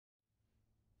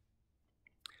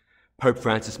Pope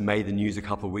Francis made the news a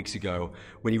couple of weeks ago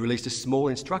when he released a small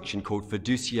instruction called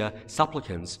Fiducia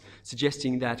Supplicans,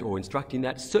 suggesting that, or instructing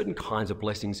that, certain kinds of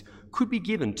blessings could be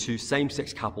given to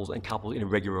same-sex couples and couples in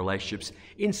irregular relationships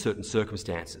in certain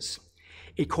circumstances.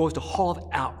 It caused a whole lot of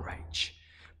outrage,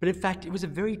 but in fact it was a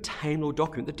very tame little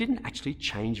document that didn't actually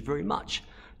change very much.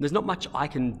 There's not much I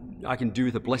can do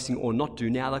with a blessing or not do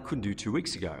now that I couldn't do 2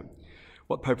 weeks ago.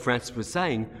 What Pope Francis was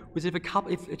saying was if a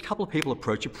couple of people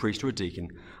approach a priest or a deacon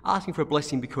asking for a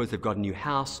blessing because they've got a new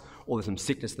house, or there's some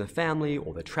sickness in their family,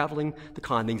 or they're travelling, the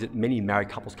kind of things that many married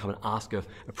couples come and ask a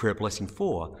prayer blessing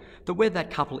for, that whether that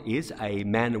couple is a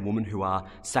man and woman who are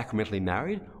sacramentally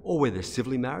married, or whether they're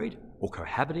civilly married, or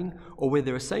cohabiting, or whether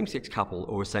they're a same-sex couple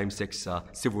or a same-sex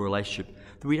civil relationship,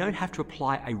 that we don't have to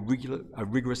apply a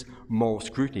rigorous moral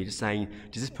scrutiny to saying,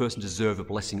 does this person deserve a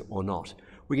blessing or not?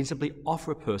 We can simply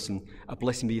offer a person a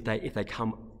blessing if they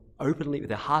come openly, with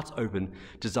their hearts open,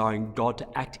 desiring God to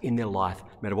act in their life,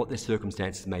 no matter what their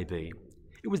circumstances may be.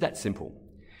 It was that simple.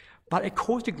 But it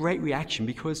caused a great reaction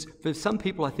because for some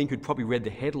people, I think, who'd probably read the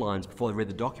headlines before they read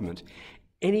the document,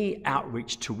 any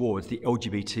outreach towards the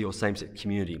LGBT or same-sex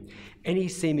community, any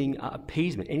seeming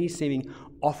appeasement, any seeming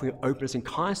offering of openness and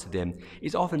kindness to them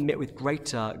is often met with great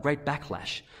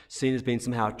backlash, seen as being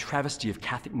somehow a travesty of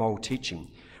Catholic moral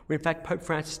teaching, where in fact Pope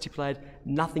Francis stipulated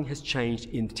nothing has changed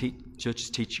in the Church's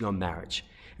teaching on marriage.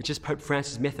 It's just Pope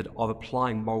Francis' method of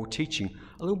applying moral teaching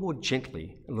a little more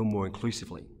gently, a little more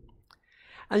inclusively.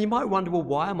 And you might wonder, well,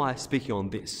 why am I speaking on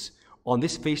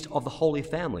this feast of the Holy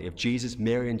Family of Jesus,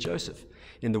 Mary and Joseph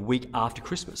in the week after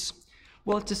Christmas?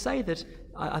 Well, it's to say that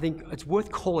I think it's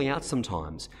worth calling out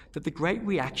sometimes that the great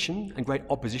reaction and great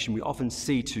opposition we often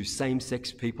see to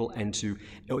same-sex people and to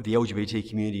the LGBT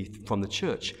community from the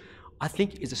Church, I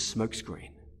think is a smokescreen.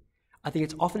 I think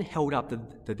it's often held up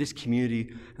that this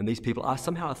community and these people are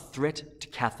somehow a threat to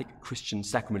Catholic Christian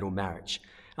sacramental marriage.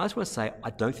 And I just want to say I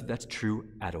don't think that's true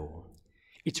at all.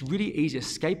 It's really easy to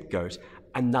scapegoat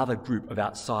another group of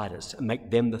outsiders and make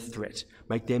them the threat,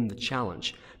 make them the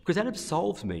challenge, because that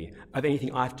absolves me of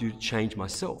anything I have to do to change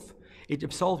myself. It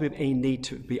absolves me of any need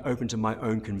to be open to my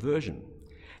own conversion.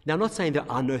 Now, I'm not saying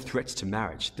there are no threats to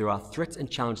marriage. There are threats and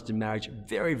challenges to marriage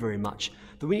very, very much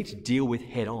that we need to deal with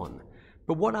head on.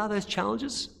 But what are those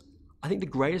challenges? I think the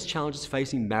greatest challenges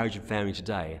facing marriage and family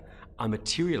today are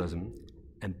materialism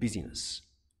and busyness.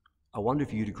 I wonder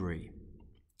if you'd agree.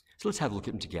 So let's have a look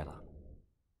at them together.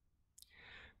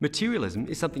 Materialism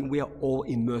is something we are all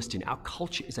immersed in. Our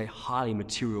culture is a highly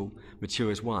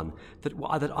materialist one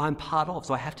that I'm part of.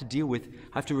 So I have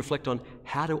to reflect on,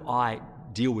 how do I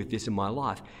deal with this in my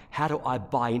life? How do I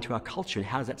buy into our culture, and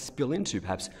how does that spill into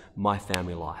perhaps my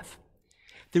family life?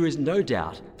 There is no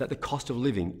doubt that the cost of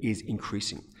living is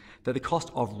increasing, that the cost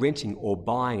of renting or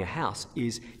buying a house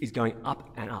is going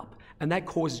up, and that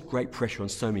causes great pressure on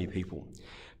so many people.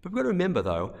 But we've got to remember,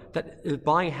 though, that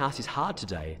buying a house is hard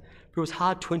today, but it was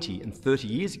hard 20 and 30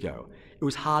 years ago. It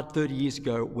was hard 30 years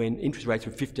ago when interest rates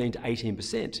were 15 to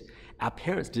 18%. Our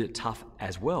parents did it tough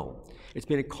as well. It's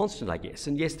been a constant, I guess,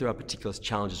 and yes, there are particular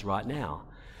challenges right now.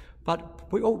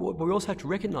 But what we also have to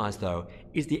recognise, though,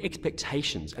 is the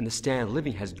expectations and the standard of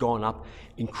living has gone up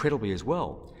incredibly as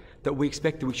well. That we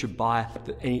expect that we should buy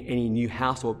any new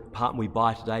house or apartment we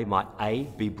buy today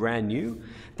might be brand new,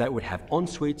 that it would have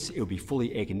en-suites, it would be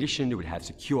fully air-conditioned, it would have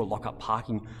secure lock-up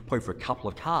parking, probably for a couple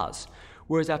of cars.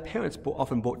 Whereas our parents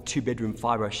often bought two-bedroom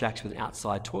fibro shacks with an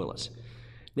outside toilet.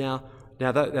 Now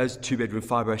those two-bedroom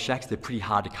fibro shacks, they're pretty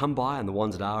hard to come by, and the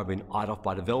ones that are have been eyed off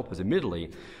by developers,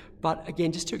 admittedly. But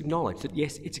again, just to acknowledge that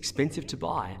yes, it's expensive to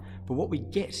buy, but what we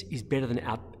get is better than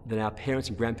our parents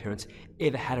and grandparents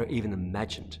ever had or even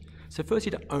imagined. So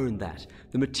firstly, to own that.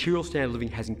 The material standard of living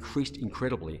has increased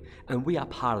incredibly, and we are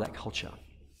part of that culture.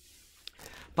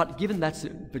 But given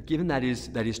that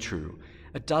is true,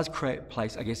 it does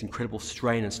place, I guess, incredible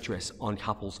strain and stress on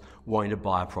couples wanting to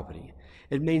buy a property.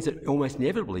 It means that almost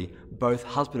inevitably, both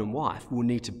husband and wife will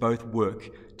need to both work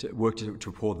to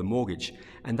afford the mortgage,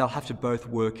 and they'll have to both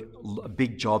work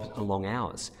big jobs and long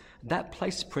hours. That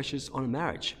places pressures on a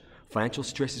marriage. Financial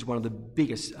stress is one of the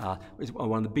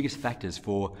biggest factors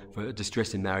for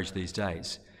distress in marriage these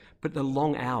days. But the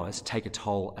long hours take a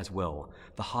toll as well.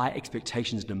 The high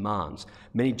expectations and demands.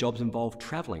 Many jobs involve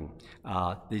travelling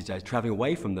these days, travelling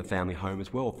away from the family home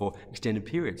as well for extended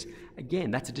periods.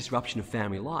 Again, that's a disruption of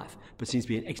family life, but seems to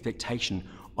be an expectation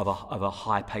of a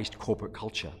high-paced corporate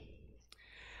culture.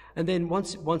 And then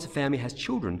once a family has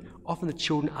children, often the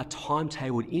children are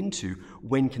timetabled into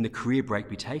when can the career break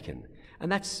be taken. And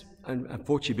that's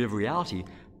unfortunately a bit of a reality,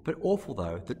 but awful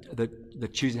though,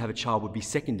 that choosing to have a child would be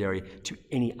secondary to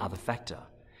any other factor.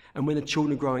 And when the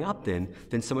children are growing up then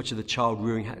so much of the child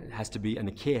rearing has to be, and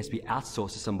the care has to be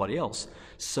outsourced to somebody else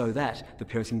so that the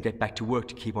parents can get back to work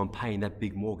to keep on paying that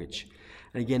big mortgage.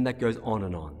 And again, that goes on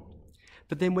and on.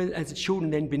 But then as the children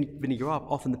then begin to grow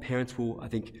up, often the parents will, I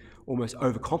think, almost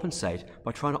overcompensate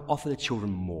by trying to offer the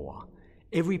children more.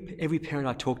 Every parent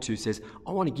I talk to says,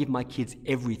 I want to give my kids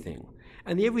everything.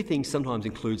 And the everything sometimes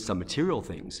includes some material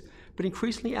things, but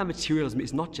increasingly our materialism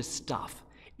is not just stuff,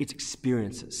 it's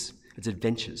experiences, it's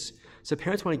adventures. So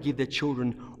parents want to give their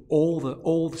children all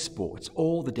the sports,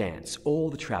 all the dance, all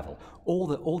the travel, all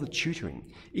the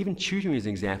tutoring. Even tutoring, as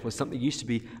an example, is something that used to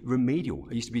be remedial.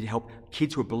 It used to be to help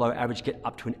kids who are below average get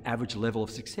up to an average level of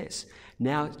success.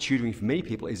 Now tutoring for many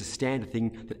people is a standard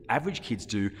thing that average kids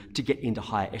do to get into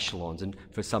higher echelons and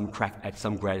for some crack at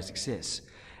some greater success.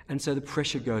 And so the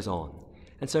pressure goes on.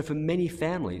 And so for many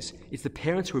families, it's the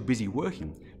parents who are busy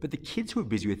working, but the kids who are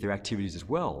busy with their activities as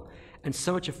well. And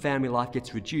so much of family life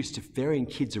gets reduced to ferrying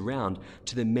kids around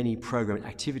to their many programmed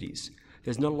activities.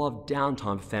 There's not a lot of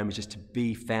downtime for families just to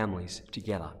be families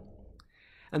together.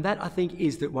 And that, I think,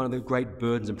 is one of the great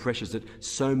burdens and pressures that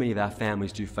so many of our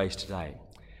families do face today.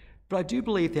 But I do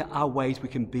believe there are ways we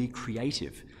can be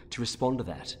creative to respond to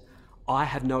that. I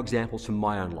have no examples from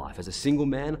my own life. As a single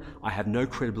man, I have no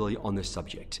credibility on this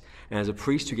subject. And as a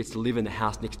priest who gets to live in the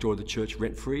house next door to the church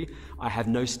rent-free, I have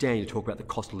no standing to talk about the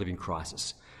cost of living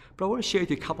crisis. But I want to share with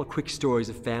you a couple of quick stories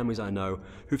of families I know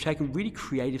who've taken really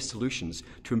creative solutions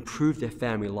to improve their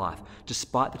family life,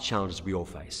 despite the challenges we all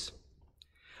face.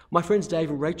 My friends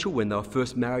Dave and Rachel, when they were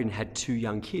first married and had 2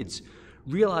 young kids,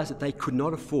 realised that they could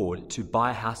not afford to buy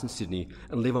a house in Sydney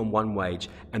and live on one wage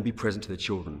and be present to their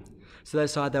children. So they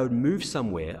decided they would move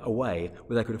somewhere away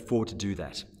where they could afford to do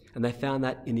that. And they found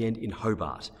that in the end in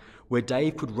Hobart, where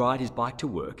Dave could ride his bike to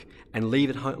work and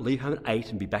leave home at 8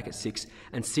 and be back at 6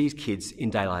 and see his kids in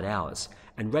daylight hours.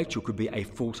 And Rachel could be a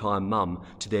full-time mum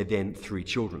to their then 3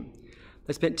 children.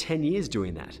 They spent 10 years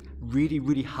doing that. Really,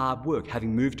 really hard work,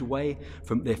 having moved away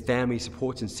from their family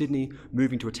supports in Sydney,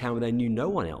 moving to a town where they knew no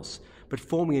one else, but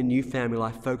forming a new family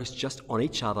life focused just on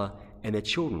each other and their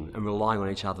children and relying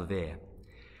on each other there.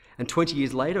 And 20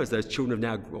 years later, as those children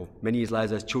have now, or many years later, as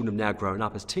those children have now grown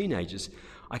up as teenagers,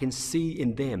 I can see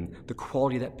in them the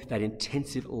quality of that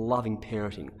intensive, loving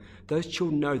parenting. Those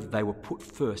children know that they were put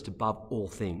first above all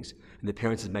things, and their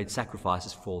parents had made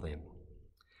sacrifices for them.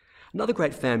 Another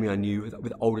great family I knew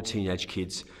with older teenage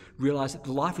kids realised that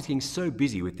life was getting so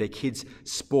busy with their kids'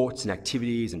 sports and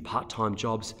activities and part-time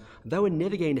jobs, they were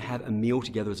never going to have a meal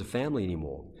together as a family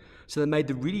anymore. So they made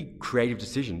the really creative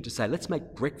decision to say, let's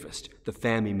make breakfast the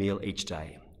family meal each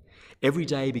day. Every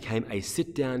day became a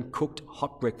sit-down, cooked,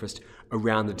 hot breakfast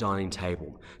around the dining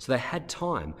table. So they had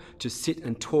time to sit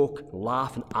and talk,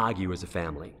 laugh and argue as a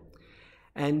family.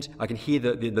 And I can hear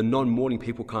the non-morning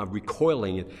people kind of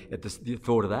recoiling at the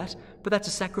thought of that, but that's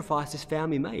a sacrifice this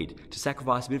family made, to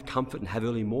sacrifice a bit of comfort and have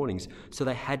early mornings so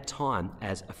they had time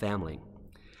as a family.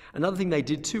 Another thing they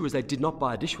did too was they did not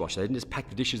buy a dishwasher. They didn't just pack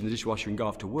the dishes in the dishwasher and go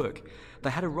off to work. They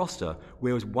had a roster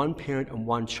where it was one parent and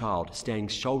one child standing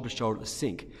shoulder to shoulder at the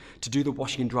sink to do the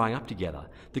washing and drying up together,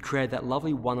 to create that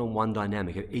lovely one-on-one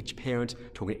dynamic of each parent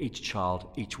talking to each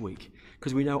child each week.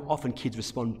 Because we know often kids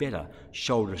respond better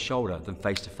shoulder to shoulder than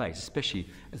face to face, especially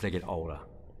as they get older.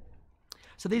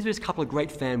 So these are just a couple of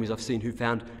great families I've seen who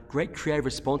found great creative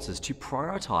responses to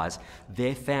prioritise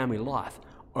their family life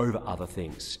over other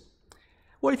things.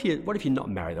 What if you're not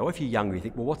married though? What if you're younger and you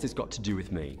think, well, what's this got to do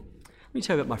with me? Let me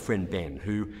tell you about my friend Ben,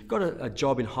 who got a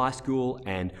job in high school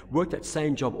and worked that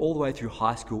same job all the way through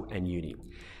high school and uni.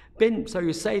 Ben, so he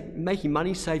was making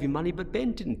money, saving money, but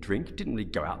Ben didn't drink, didn't really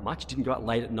go out much, didn't go out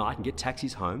late at night and get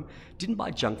taxis home, didn't buy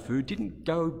junk food, didn't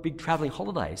go big travelling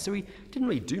holidays, so he didn't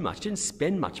really do much, didn't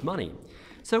spend much money.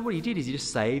 So what he did is he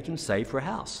just saved and saved for a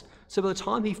house. So by the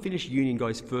time he finished uni and got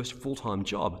his first full-time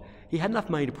job, he had enough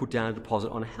money to put down a deposit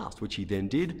on a house, which he then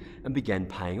did and began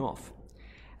paying off.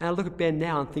 And I look at Ben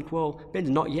now and think, well, Ben's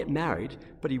not yet married,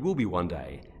 but he will be one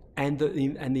day. And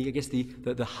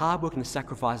the hard work and the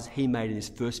sacrifices he made in his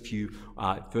first few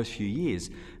years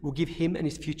will give him and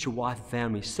his future wife and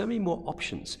family so many more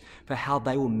options for how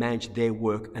they will manage their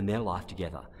work and their life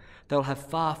together. They'll have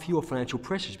far fewer financial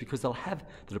pressures because they'll have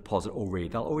the deposit already.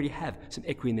 They'll already have some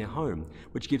equity in their home,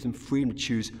 which gives them freedom to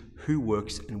choose who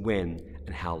works and when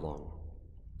and how long.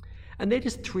 And they're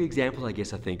just 3 examples, I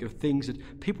guess, I think, of things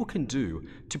that people can do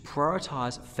to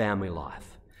prioritise family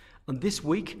life. And this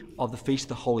week of the Feast of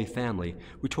the Holy Family,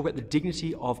 we talk about the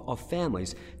dignity of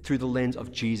families through the lens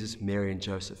of Jesus, Mary and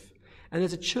Joseph. And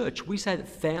as a church, we say that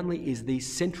family is the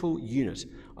central unit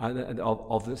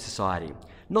of the society,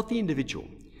 not the individual.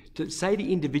 To say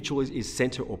the individual is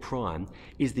centre or prime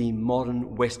is the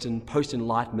modern, Western,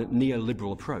 post-Enlightenment,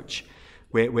 neoliberal approach,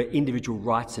 where individual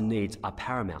rights and needs are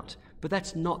paramount. But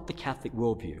that's not the Catholic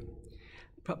worldview.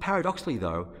 But paradoxically,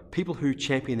 though, people who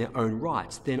champion their own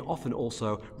rights then often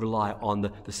also rely on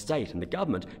the state and the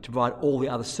government to provide all the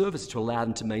other services to allow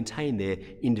them to maintain their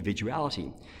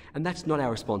individuality. And that's not our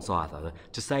response either.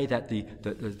 To say that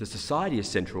the society is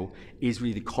central is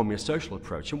really the communist social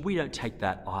approach, and we don't take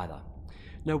that either.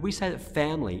 No, we say that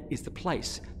family is the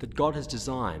place that God has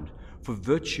designed for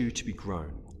virtue to be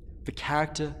grown, for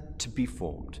character to be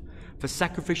formed, for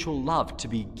sacrificial love to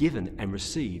be given and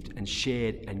received and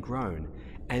shared and grown,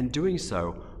 and in doing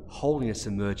so, holiness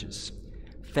emerges.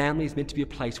 Family is meant to be a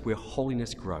place where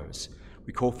holiness grows.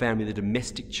 We call family the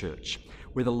domestic church,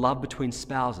 where the love between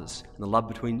spouses and the love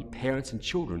between parents and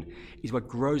children is what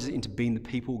grows us into being the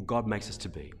people God makes us to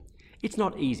be. It's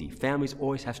not easy. Families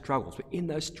always have struggles, but in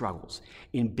those struggles,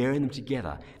 in bearing them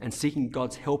together and seeking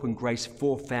God's help and grace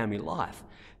for family life,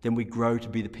 then we grow to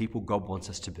be the people God wants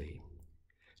us to be.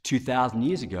 2,000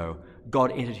 years ago,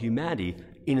 God entered humanity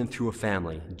in and through a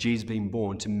family, Jesus being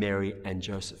born to Mary and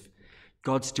Joseph.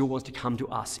 God still wants to come to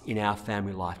us in our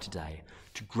family life today,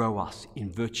 to grow us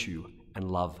in virtue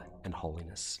and love and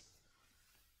holiness.